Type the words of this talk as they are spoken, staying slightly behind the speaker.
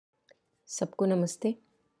Sabko namaste.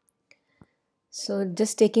 So,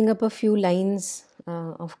 just taking up a few lines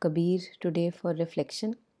of Kabir today for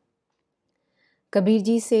reflection. Kabir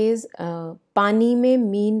ji says, Paani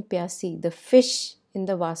meen pyasi. The fish in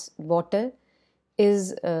the water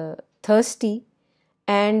is thirsty,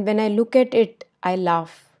 and when I look at it, I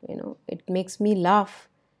laugh. It makes me laugh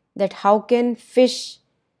that how can fish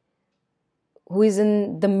who is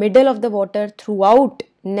in the middle of the water throughout,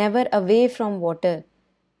 never away from water,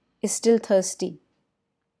 is still thirsty.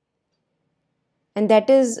 And that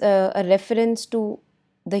is a reference to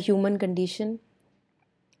the human condition.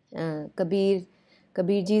 Kabirji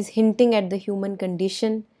is hinting at the human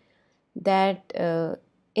condition that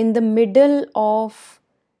in the middle of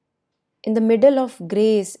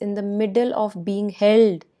grace, in the middle of being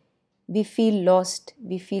held, we feel lost,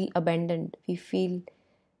 we feel abandoned, we feel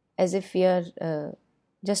as if we are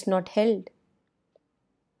just not held,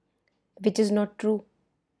 which is not true.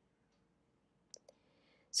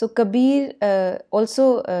 So Kabir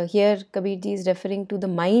here Kabirji is referring to the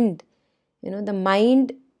mind. The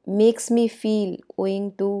mind makes me feel,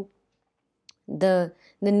 owing to the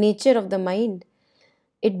nature of the mind.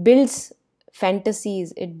 It builds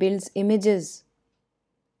fantasies, it builds images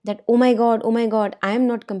that oh my God, I am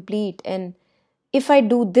not complete, and if I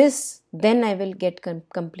do this, then I will get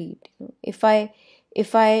complete. If I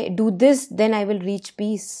do this, then I will reach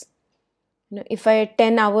peace. If I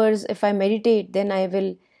 10 hours, if I meditate, then I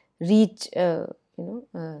will reach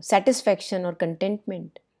satisfaction or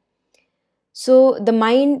contentment. So the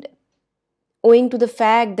mind, owing to the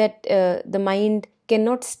fact that the mind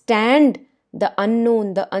cannot stand the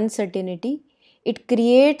unknown, the uncertainty, it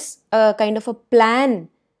creates a kind of a plan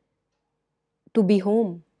to be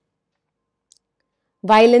home.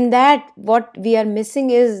 While in that, what we are missing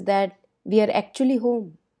is that we are actually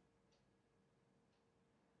home.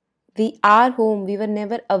 We are home. We were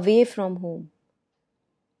never away from home.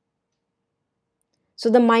 So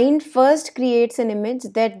the mind first creates an image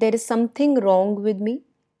that there is something wrong with me.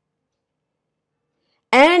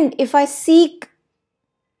 And if I seek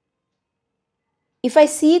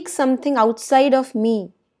something outside of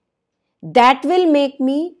me, that will make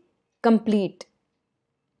me complete.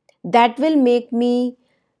 That will make me,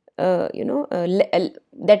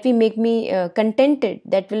 that will make me contented.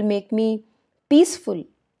 That will make me peaceful.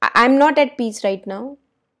 I'm not at peace right now.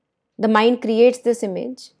 The mind creates this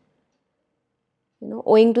image,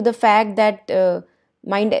 owing to the fact that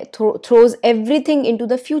mind throws everything into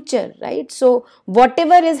the future, right? So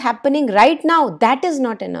whatever is happening right now, that is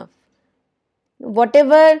not enough.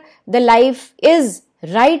 Whatever the life is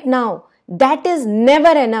right now, that is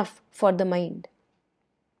never enough for the mind.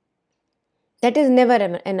 That is never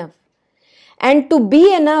enough. And to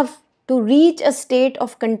be enough, to reach a state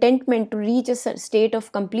of contentment, to reach a state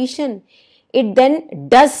of completion, it then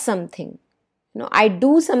does something. I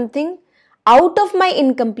do something out of my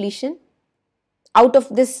incompletion, out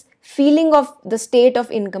of this feeling of the state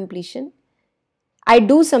of incompletion. I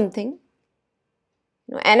do something,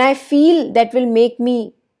 and I feel that will make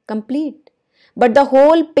me complete. But the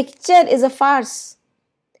whole picture is a farce.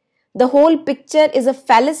 The whole picture is a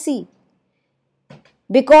fallacy.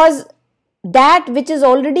 Because that which is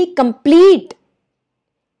already complete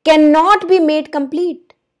cannot be made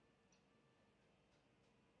complete.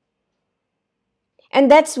 And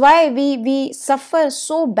that's why we suffer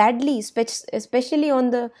so badly, especially on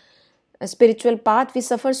the spiritual path. We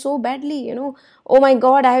suffer so badly, oh my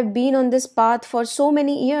God, I have been on this path for so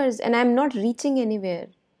many years and I'm not reaching anywhere.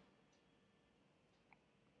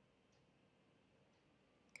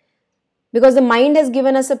 Because the mind has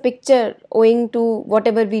given us a picture, owing to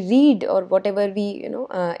whatever we read or whatever we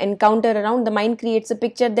encounter around. The mind creates a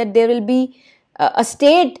picture that there will be a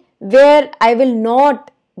state where I will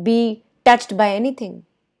not be touched by anything.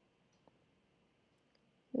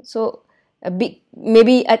 So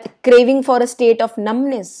maybe a craving for a state of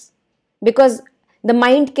numbness, because the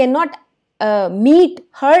mind cannot meet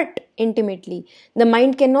hurt intimately. The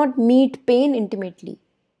mind cannot meet pain intimately.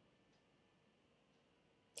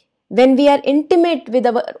 When we are intimate with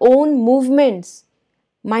our own movements,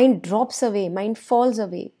 mind drops away, mind falls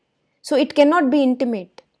away. So it cannot be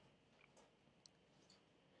intimate.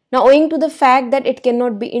 Now, owing to the fact that it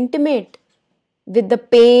cannot be intimate with the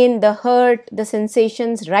pain, the hurt, the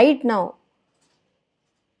sensations right now,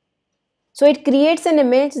 so it creates an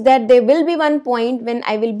image that there will be one point when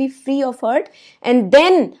I will be free of hurt and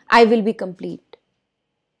then I will be complete.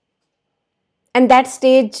 And that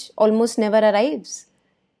stage almost never arrives.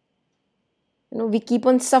 We keep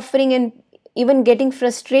on suffering and even getting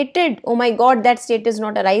frustrated. Oh my God, that state is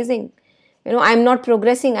not arising. I'm not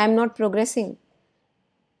progressing.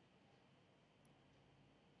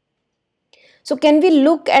 So can we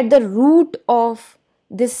look at the root of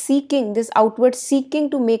this seeking, this outward seeking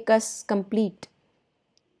to make us complete?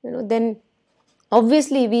 Then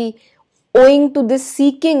obviously we, owing to this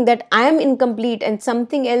seeking that I am incomplete and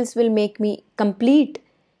something else will make me complete,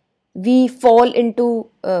 we fall into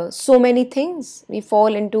so many things. We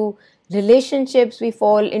fall into relationships, we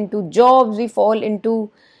fall into jobs, we fall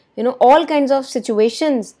into all kinds of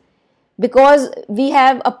situations, because we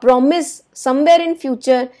have a promise somewhere in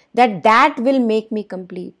future that that will make me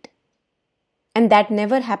complete, and that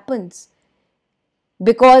never happens,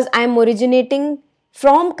 because I am originating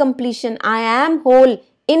from completion. I am whole.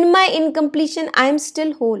 In my incompletion, I am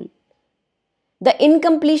still whole. The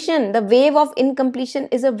incompletion, the wave of incompletion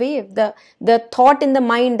is a wave. The thought in the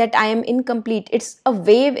mind that I am incomplete, it's a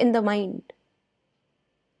wave in the mind.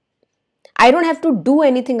 I don't have to do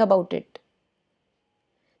anything about it.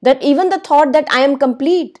 That even the thought that I am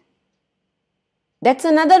complete, that's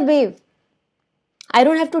another wave. I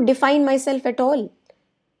don't have to define myself at all.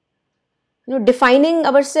 Defining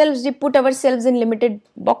ourselves, we put ourselves in limited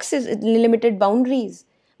boxes, in limited boundaries.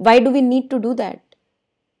 Why do we need to do that?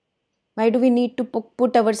 Why do we need to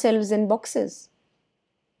put ourselves in boxes?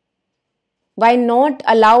 Why not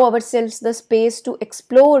allow ourselves the space to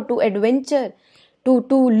explore, to adventure, to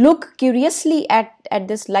look curiously at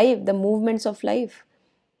this life, the movements of life?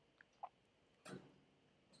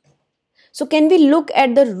 So can we look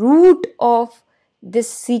at the root of this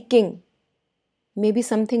seeking? Maybe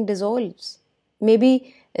something dissolves.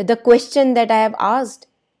 Maybe the question that I have asked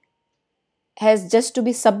has just to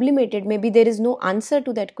be sublimated. Maybe there is no answer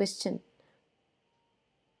to that question.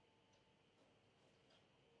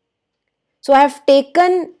 So I have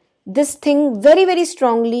taken this thing very, very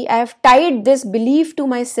strongly. I have tied this belief to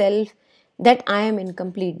myself that I am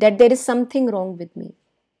incomplete, that there is something wrong with me.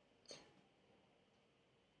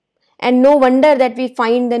 And no wonder that we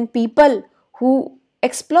find then people who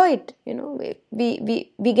exploit,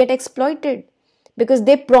 we get exploited because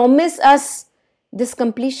they promise us this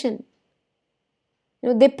completion.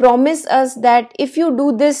 They promise us that if you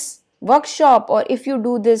do this workshop or if you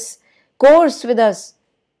do this course with us,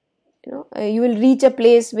 you will reach a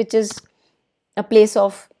place which is a place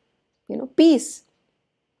of, peace,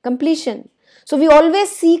 completion. So we always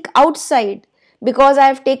seek outside, because I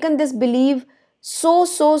have taken this belief so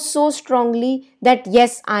strongly that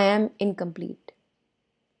yes, I am incomplete.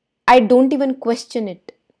 I don't even question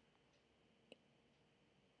it.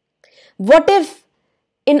 What if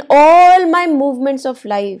in all my movements of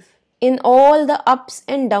life, in all the ups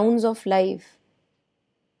and downs of life,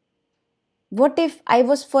 what if I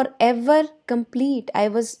was forever complete? I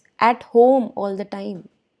was at home all the time.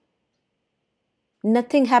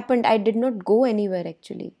 Nothing happened. I did not go anywhere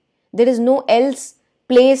actually. There is no else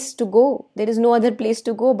place to go. There is no other place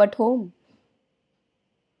to go but home.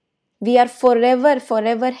 We are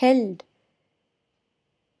forever held.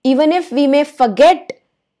 Even if we may forget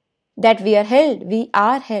that we are held, we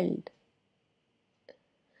are held.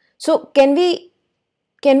 So can we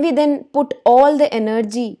then put all the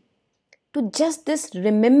energy to just this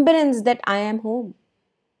remembrance that I am home?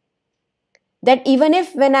 That even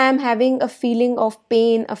if when I am having a feeling of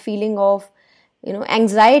pain, a feeling of,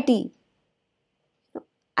 anxiety,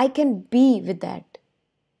 I can be with that.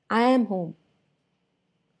 I am home.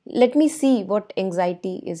 Let me see what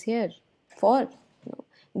anxiety is here for.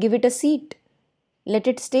 Give it a seat. Let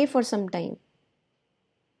it stay for some time.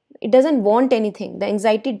 It doesn't want anything. The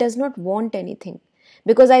anxiety does not want anything.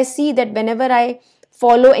 Because I see that whenever I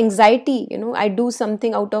follow anxiety, I do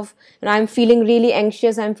something out of, I'm feeling really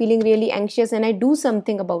anxious and I do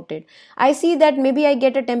something about it. I see that maybe I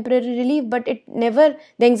get a temporary relief, but the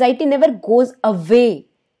anxiety never goes away,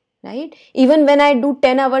 right? Even when I do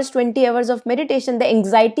 10 hours, 20 hours of meditation, the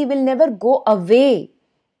anxiety will never go away.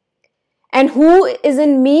 And who is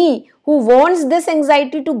in me who wants this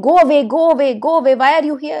anxiety to go away, go away, go away? Why are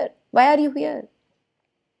you here? Why are you here?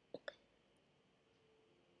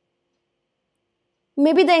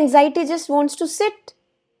 Maybe the anxiety just wants to sit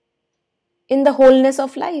in the wholeness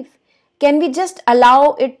of life. Can we just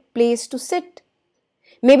allow it place to sit?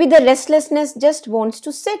 Maybe the restlessness just wants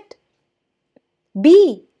to sit.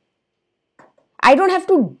 Be. I don't have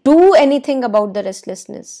to do anything about the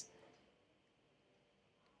restlessness.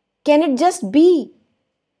 Can it just be?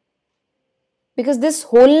 Because this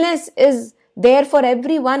wholeness is there for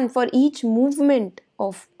everyone, for each movement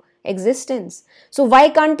of existence. So why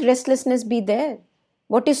can't restlessness be there?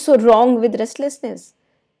 What is so wrong with restlessness?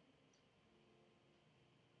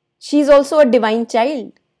 She is also a divine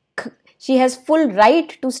child. She has full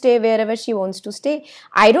right to stay wherever she wants to stay.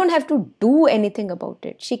 I don't have to do anything about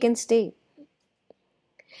it. She can stay.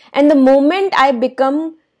 And the moment I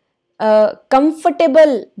become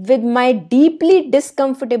comfortable with my deeply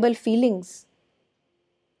discomfortable feelings,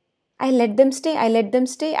 I let them stay. I let them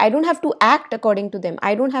stay. I don't have to act according to them.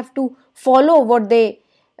 I don't have to follow what they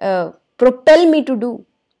propel me to do.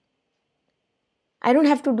 I don't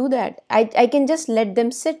have to do that. I can just let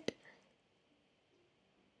them sit.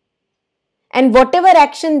 And whatever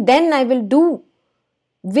action then I will do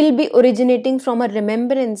will be originating from a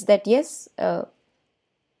remembrance that yes, there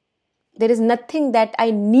is nothing that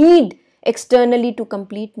I need externally to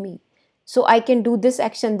complete me. So I can do this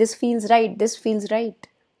action. This feels right. This feels right.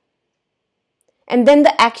 And then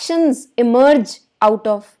the actions emerge out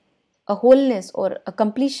of a wholeness or a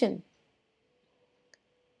completion.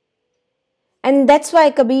 And that's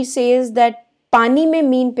why Kabir says that Paani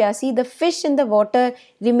meen pyasi, the fish in the water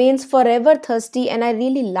remains forever thirsty, and I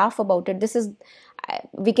really laugh about it. This is,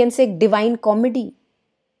 we can say, divine comedy.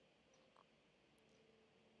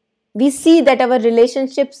 We see that our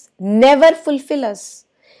relationships never fulfill us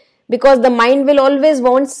because the mind will always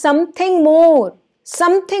want something more,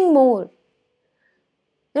 something more.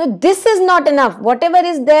 This is not enough. Whatever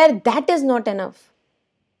is there, that is not enough.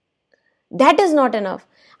 That is not enough.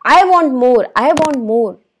 I want more. I want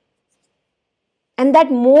more. And that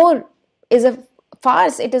more is a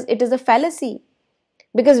farce. It is a fallacy.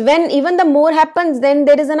 Because when even the more happens, then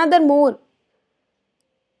there is another more.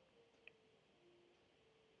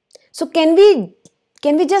 So can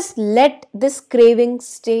we just let this craving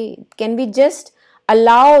stay? Can we just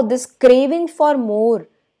allow this craving for more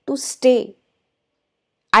to stay?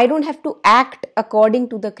 I don't have to act according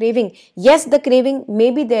to the craving. Yes, the craving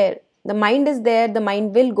may be there. The mind is there. The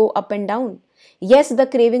mind will go up and down. Yes, the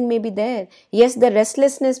craving may be there. Yes, the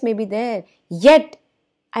restlessness may be there. Yet,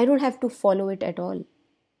 I don't have to follow it at all.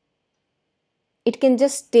 It can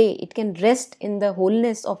just stay. It can rest in the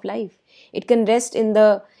wholeness of life. It can rest in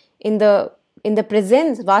the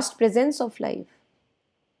presence, vast presence of life.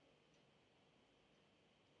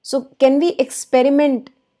 So can we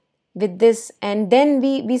experiment with this, and then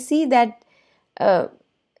we see that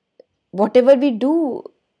whatever we do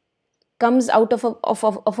comes out of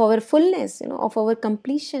our fullness, of our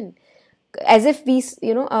completion. As if we,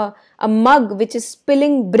 a mug which is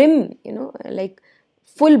spilling brim, like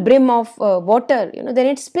full brim of water, then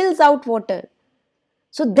it spills out water.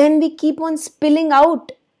 So then we keep on spilling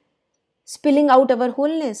out our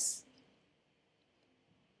wholeness.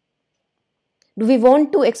 Do we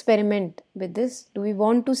want to experiment with this? Do we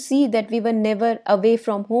want to see that we were never away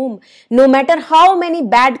from home? No matter how many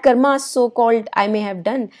bad karmas, so-called, I may have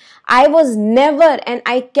done, I was never and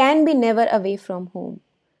I can be never away from home.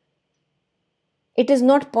 It is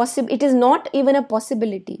not possible. It is not even a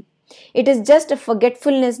possibility. It is just a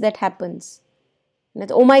forgetfulness that happens.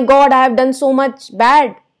 That, oh my God, I have done so much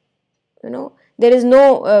bad. There is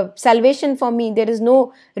no salvation for me. There is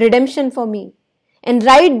no redemption for me. And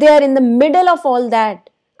right there in the middle of all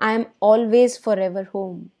that, I am always forever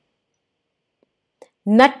home.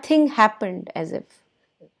 Nothing happened as if.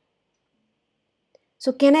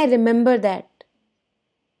 So can I remember that?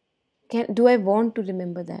 Do I want to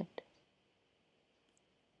remember that?